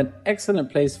 I have an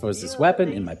excellent place for this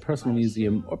weapon in my personal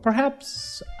museum, or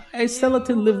perhaps I sell it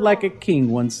to live like a king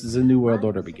once the New World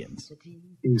Order begins.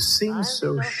 You seem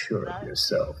so sure of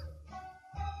yourself.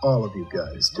 All of you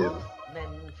guys do.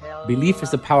 Belief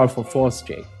is a powerful force,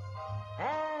 Jake.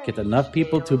 Get enough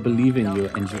people to believe in you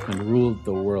and you can rule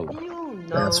the world.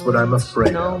 That's what I'm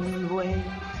afraid of.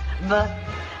 But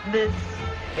this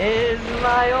is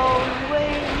my own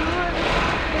way.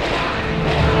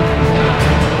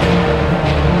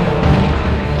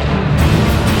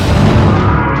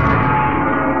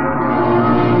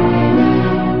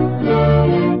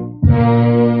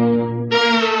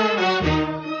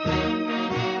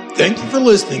 Thank you for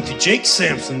listening to Jake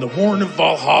Sampson, The Horn of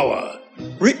Valhalla,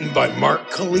 written by Mark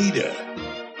Kalita.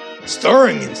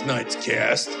 Starring in tonight's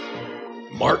cast,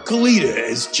 Mark Kalita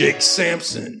as Jake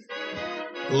Sampson,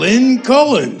 Lynn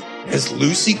Cullen as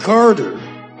Lucy Carter,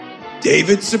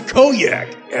 David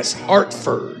Subkoyak as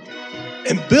Hartford,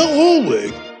 and Bill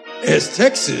Holwig as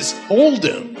Texas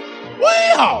Hold'em.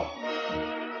 Wow!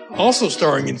 Also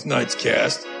starring in tonight's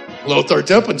cast, Lothar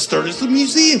Teppenstern as the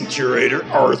museum curator,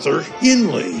 Arthur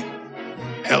Hinley.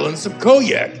 Alan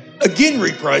Subkoyak again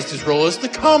reprised his role as the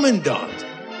Commandant.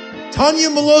 Tanya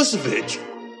Milosevic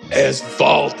as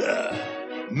Valda.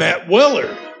 Matt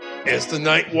Weller as the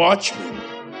Night Watchman.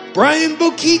 Brian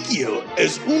Bocchicchio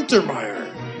as Untermeyer.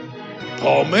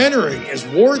 Paul Mannering as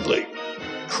Wardley.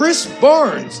 Chris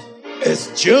Barnes as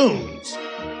Jones.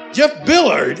 Jeff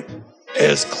Billard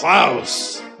as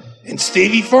Klaus. And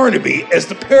Stevie Farnaby as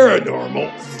the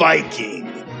paranormal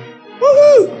Viking.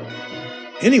 Woohoo!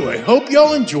 Anyway, hope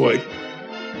y'all enjoyed.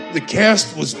 The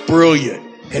cast was brilliant.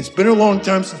 And it's been a long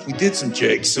time since we did some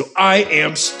Jakes, so I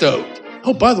am stoked.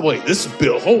 Oh, by the way, this is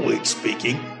Bill Holwig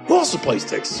speaking, who also plays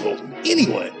Texas Hold'em.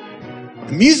 Anyway,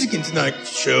 the music in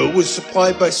tonight's show was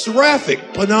supplied by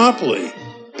Seraphic Panoply,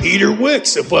 Peter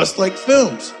Wicks of Westlake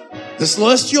Films, the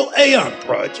Celestial Aeon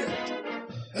Project,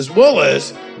 as well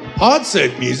as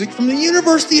PodSafe music from the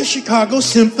University of Chicago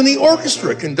Symphony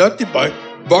Orchestra, conducted by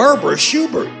Barbara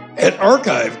Schubert at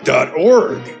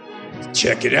archive.org.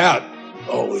 Check it out.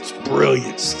 Oh, it's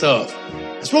brilliant stuff.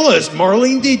 As well as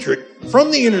Marlene Dietrich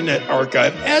from the Internet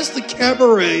Archive as the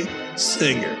cabaret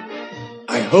singer.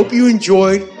 I hope you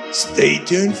enjoyed. Stay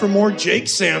tuned for more Jake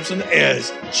Sampson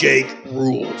as Jake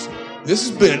Rules. This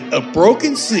has been a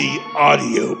Broken Sea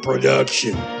audio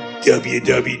production.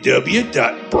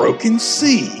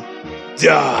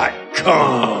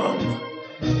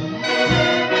 www.brokensea.com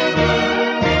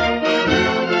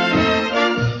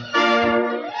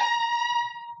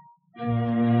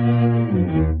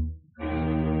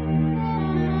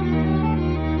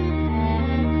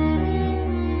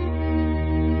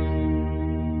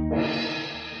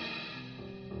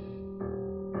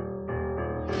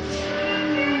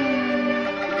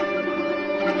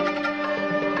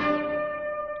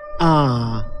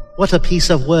Ah, what a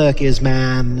piece of work is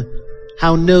man!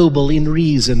 How noble in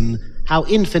reason, how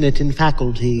infinite in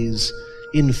faculties,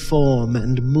 in form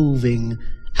and moving,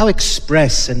 how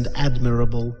express and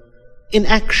admirable. In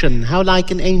action, how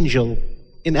like an angel.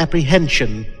 In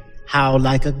apprehension, how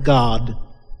like a god.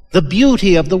 The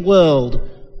beauty of the world,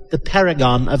 the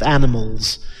paragon of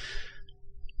animals.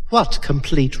 What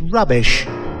complete rubbish!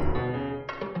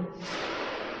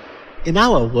 In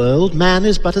our world, man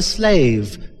is but a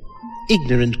slave,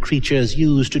 ignorant creatures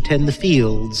used to tend the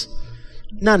fields.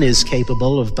 None is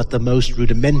capable of but the most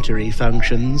rudimentary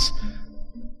functions.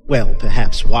 Well,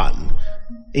 perhaps one.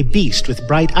 A beast with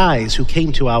bright eyes who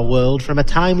came to our world from a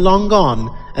time long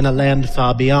gone and a land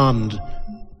far beyond.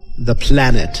 The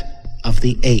planet of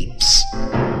the apes.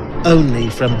 Only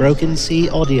from Broken Sea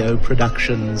Audio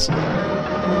Productions.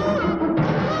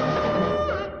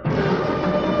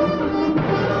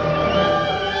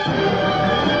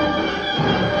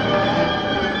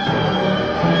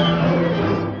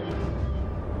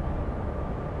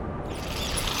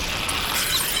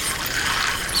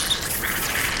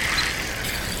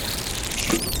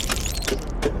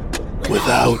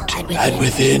 Without and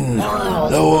within,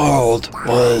 the world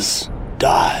was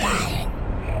dying.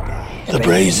 The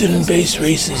brazen and base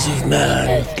races of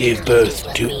man gave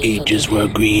birth to ages where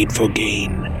greed for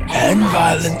gain and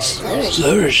violence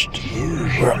flourished,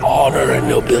 where honor and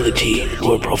nobility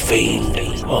were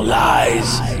profaned, while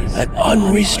lies and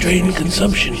unrestrained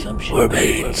consumption were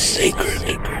made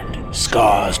sacred.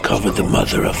 Scars covered the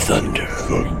mother of thunder.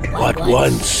 What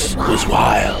once was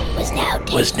wild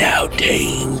was now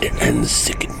tamed and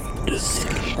sickened.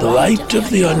 The light of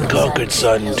the unconquered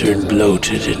sun turned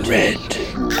bloated and red,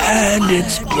 and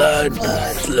its blood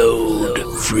flowed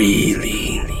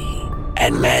freely.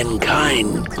 And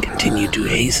mankind continued to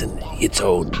hasten its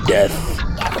own death.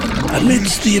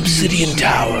 Amidst the obsidian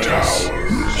towers,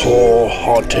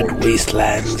 horror-haunted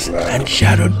wastelands, and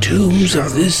shadowed tombs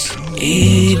of this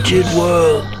aged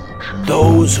world,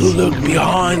 those who looked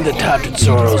behind the tattered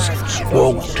sorrows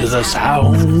woke to the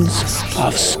sounds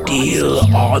of steel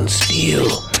on steel,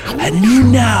 and knew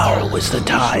now was the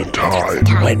time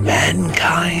when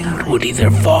mankind would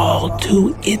either fall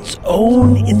to its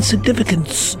own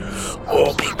insignificance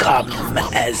or become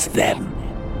as them,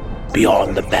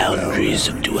 beyond the boundaries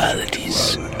of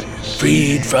dualities,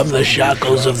 freed from the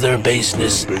shackles of their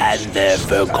baseness and their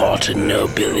forgotten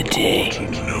nobility.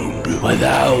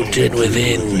 Without and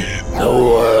within, the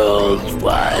world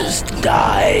was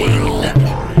dying,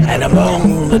 and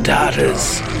among the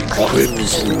tatters,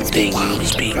 crimson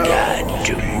things began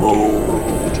to move.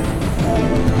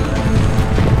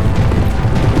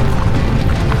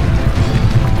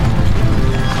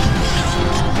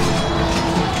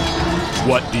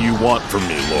 What do you want from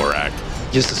me, Lorak?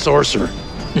 Just a sorcerer.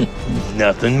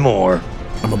 Nothing more.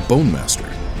 I'm a bone master.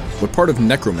 What part of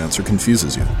necromancer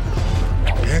confuses you?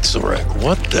 Axelrek,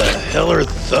 what the hell are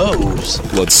those?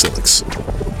 Blood silics.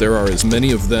 There are as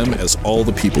many of them as all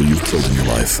the people you've killed in your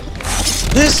life.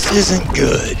 This isn't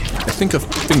good. I think a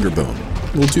fingerbone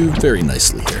will do very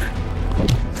nicely here.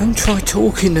 Don't try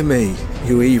talking to me,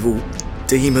 you evil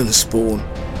demon spawn.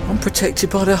 I'm protected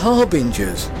by the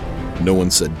Harbingers. No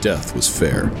one said death was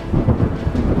fair.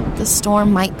 The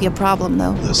storm might be a problem,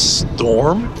 though. The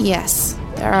storm? Yes,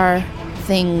 there are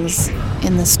things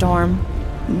in the storm,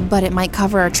 but it might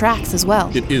cover our tracks as well.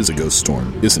 It is a ghost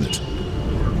storm, isn't it?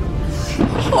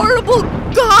 Horrible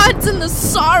gods and the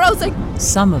sorrows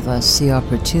Some of us see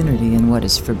opportunity in what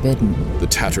is forbidden. The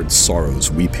tattered sorrows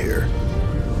weep here.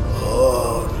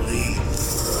 Only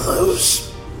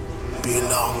those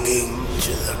belonging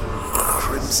to the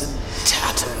Crimson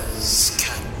Tatters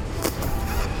can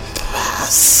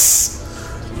pass.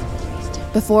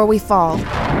 Before we fall,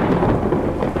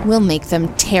 we'll make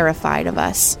them terrified of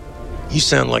us. You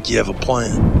sound like you have a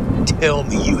plan. Tell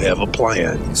me you have a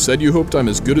plan. You said you hoped I'm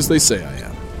as good as they say I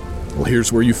am. Well,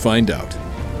 here's where you find out.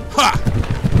 Ha!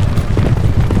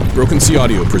 Broken Sea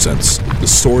Audio presents The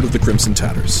Sword of the Crimson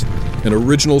Tatters, an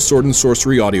original sword and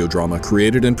sorcery audio drama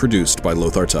created and produced by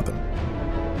Lothar Tuppen.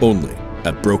 Only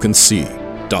at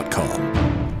BrokenSea.com.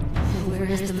 Where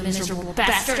is the miserable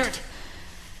bastard?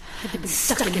 I've been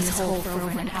stuck in this hole for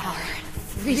over an hour,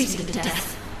 freezing to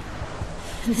death.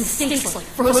 And the stinks like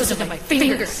frozen to my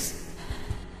fingers.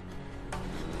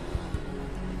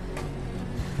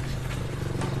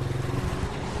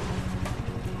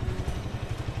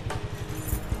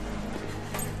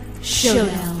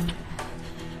 Showdown.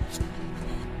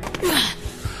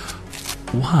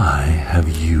 Why have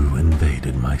you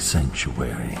invaded my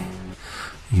sanctuary,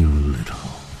 you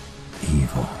little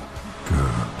evil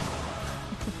girl?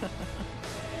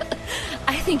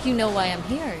 I think you know why I'm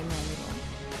here, Emmanuel.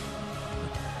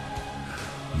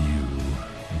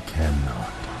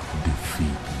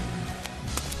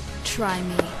 try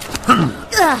me.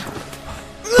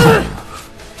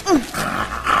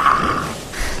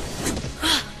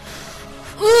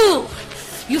 Ooh!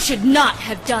 You should not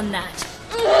have done that.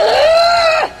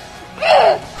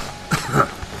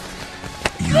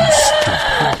 You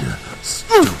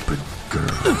stupid girl.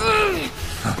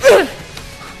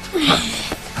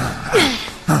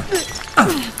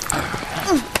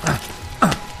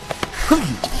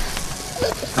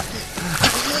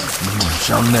 You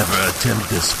shall never attempt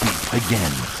this feat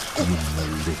again, you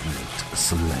malignant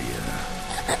slayer.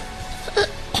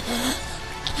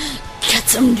 Get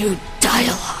some new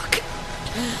dialogue.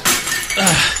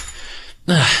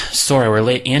 Sorry we're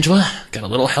late, Angela. Got a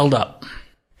little held up.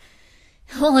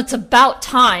 Well, it's about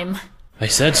time. I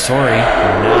said sorry.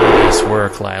 Nice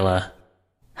work, Lila.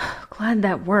 Glad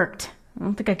that worked. I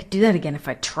don't think I could do that again if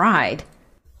I tried.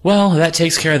 Well, that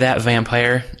takes care of that,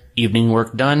 vampire. Evening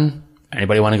work done.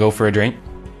 Anybody want to go for a drink?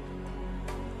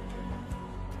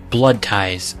 Blood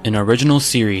Ties, an original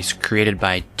series created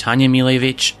by Tanya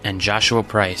Milevich and Joshua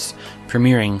Price,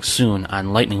 premiering soon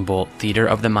on Lightning Bolt Theater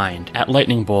of the Mind at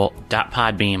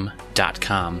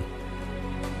lightningbolt.podbeam.com.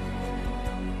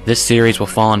 This series will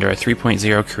fall under a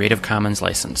 3.0 Creative Commons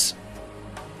license.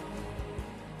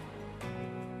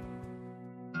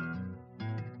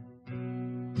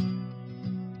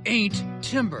 Ain't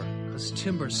Timber, 'cause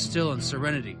Timber's still in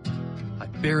Serenity. I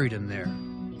buried him there.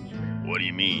 What do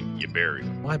you mean, you buried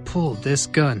him? I pulled this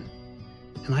gun,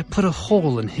 and I put a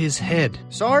hole in his head.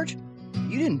 Sarge,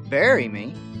 you didn't bury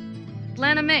me.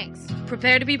 Atlanta Manx,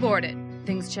 prepare to be boarded.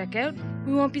 Things check out,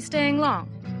 we won't be staying long.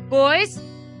 Boys?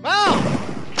 Mom!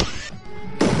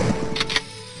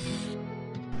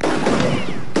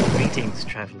 Greetings,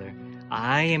 traveler.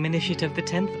 I am Initiative the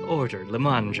 10th Order,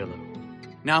 Limangelo.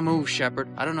 Now move, Shepard.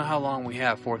 I don't know how long we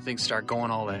have before things start going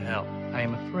all to hell. I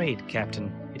am afraid,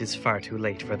 Captain, it is far too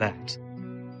late for that.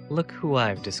 Look who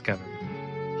I've discovered.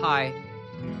 Hi.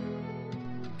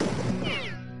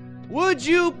 Would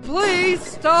you please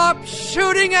stop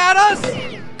shooting at us?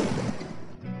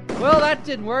 Well, that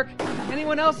didn't work.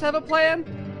 Anyone else have a plan?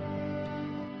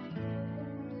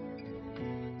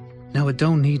 Now, it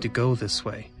don't need to go this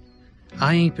way.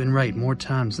 I ain't been right more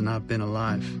times than I've been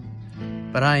alive.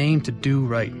 But I aim to do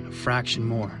right a fraction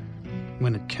more,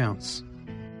 when it counts.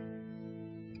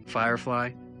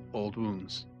 Firefly, Old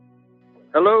Wounds.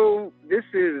 Hello, this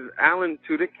is Alan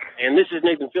Tudyk. And this is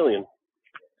Nathan Fillion.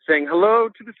 Saying hello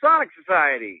to the Sonic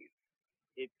Society.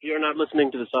 If you're not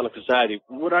listening to the Sonic Society,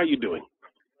 what are you doing?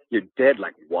 You're dead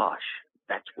like wash.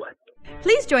 That's what.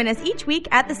 Please join us each week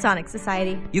at the Sonic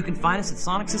Society. You can find us at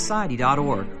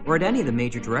sonicsociety.org or at any of the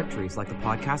major directories like the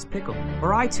Podcast Pickle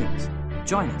or iTunes.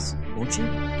 Join us, won't you?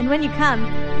 And when you come,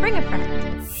 bring a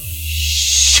friend.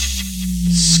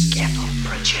 Scandal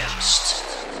produced.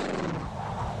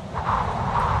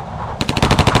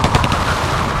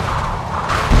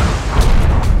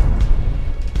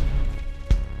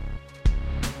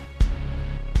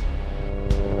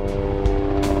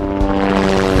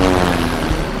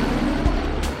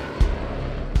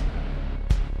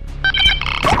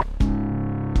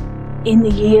 In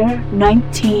the year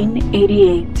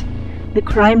 1988, the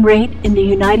crime rate in the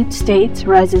United States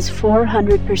rises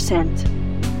 400%.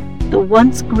 The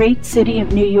once great city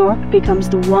of New York becomes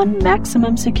the one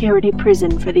maximum security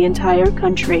prison for the entire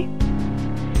country.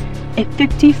 A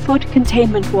 50-foot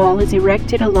containment wall is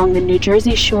erected along the New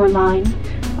Jersey shoreline,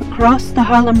 across the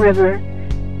Harlem River,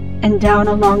 and down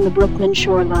along the Brooklyn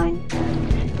shoreline.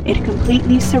 It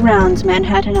completely surrounds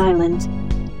Manhattan Island.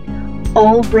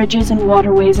 All bridges and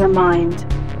waterways are mined.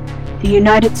 The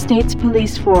United States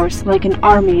Police Force, like an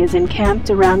army, is encamped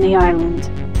around the island.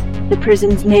 The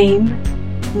prison's name,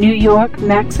 New York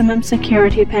Maximum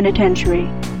Security Penitentiary,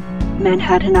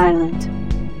 Manhattan Island.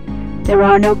 There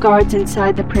are no guards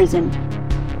inside the prison,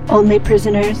 only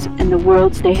prisoners and the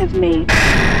worlds they have made.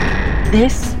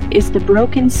 This is the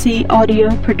Broken Sea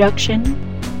audio production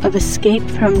of Escape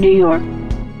from New York.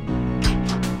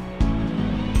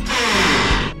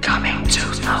 Coming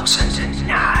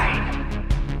 2009.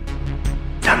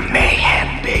 The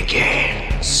mayhem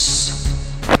begins.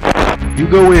 You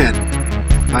go in,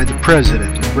 find the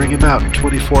president, and bring him out in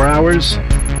 24 hours,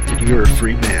 and you're a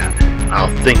free man.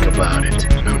 I'll think about it.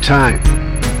 No time.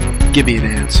 Give me an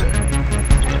answer.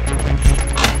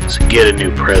 Let's get a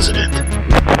new president.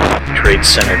 Trade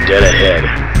Center dead ahead.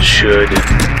 Should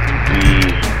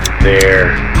be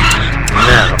there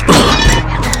now.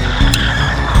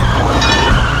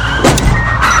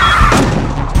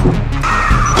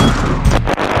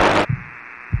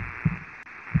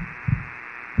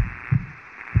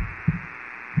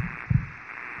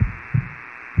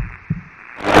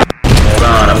 Hold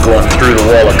on, I'm going through the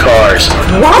wall of cars.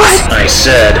 What? I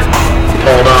said,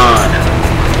 hold on.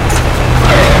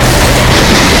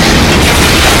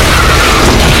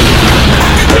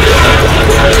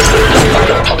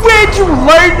 Where'd you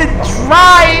learn to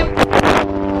drive?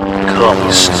 Call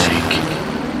me Snake.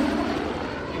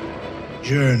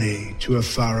 Journey to a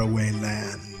faraway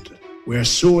land, where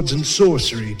swords and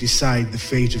sorcery decide the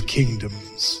fate of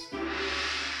kingdoms.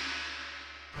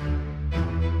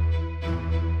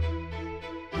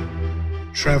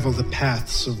 Travel the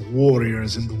paths of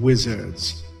warriors and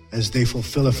wizards as they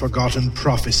fulfill a forgotten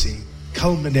prophecy,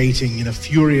 culminating in a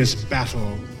furious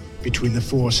battle between the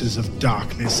forces of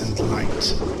darkness and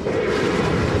light.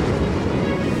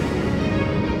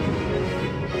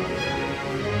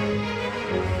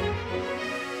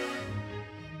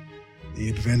 The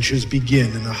adventures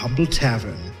begin in a humble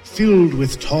tavern filled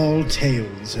with tall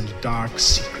tales and dark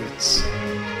secrets.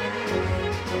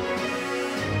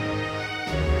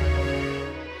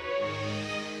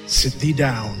 Sit thee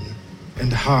down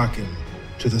and hearken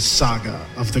to the saga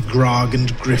of the Grog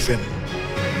and Griffin.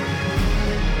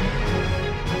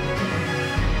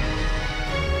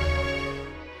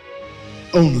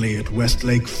 Only at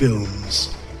Westlake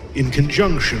Films, in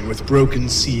conjunction with Broken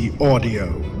Sea Audio,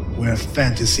 where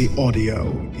fantasy audio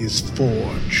is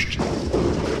forged.